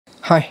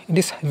Hi, in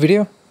this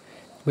video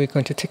we're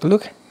going to take a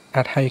look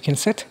at how you can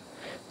set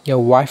your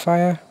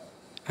Wi-Fi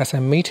as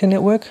a meter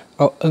network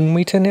or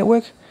Unmetred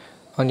network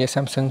on your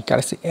Samsung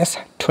Galaxy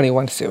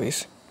S21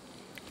 series.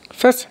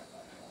 First,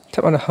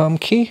 tap on the home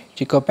key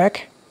to go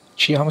back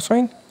to your home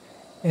screen,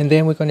 and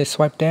then we're going to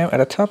swipe down at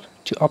the top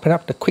to open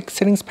up the quick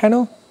settings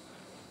panel.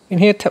 In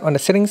here, tap on the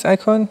settings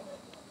icon,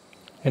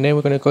 and then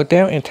we're going to go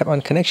down and tap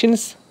on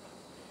connections.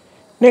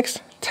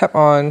 Next, tap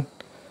on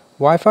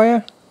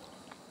Wi-Fi.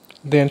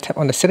 Then tap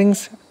on the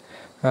settings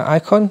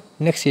icon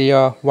next to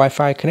your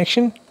Wi-Fi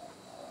connection.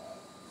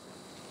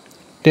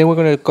 Then we're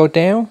going to go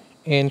down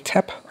and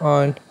tap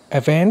on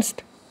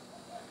advanced.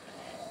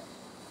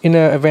 In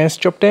the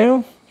advanced drop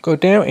down, go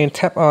down and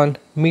tap on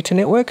meter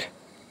network.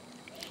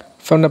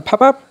 From the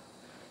pop-up,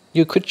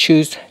 you could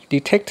choose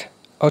detect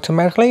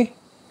automatically,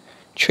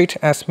 treat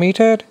as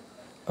metered,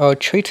 or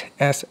treat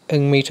as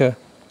unmetered.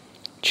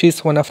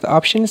 Choose one of the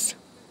options.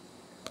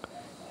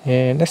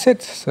 And that's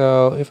it.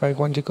 So if I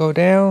want to go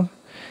down,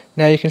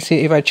 now you can see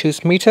if I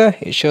choose meter,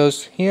 it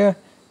shows here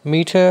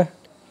meter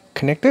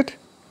connected.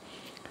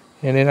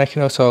 And then I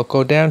can also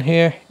go down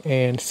here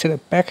and set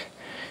it back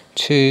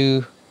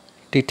to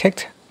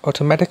detect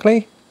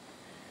automatically.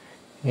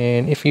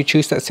 And if you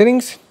choose that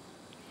settings,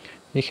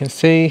 you can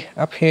see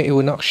up here it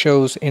will not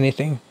show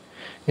anything.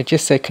 It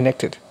just says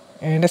connected,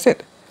 and that's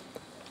it.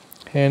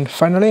 And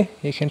finally,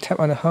 you can tap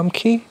on the home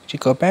key to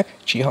go back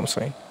to your home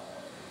screen.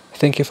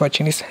 Thank you for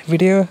watching this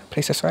video.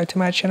 Please subscribe to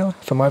my channel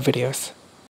for more videos.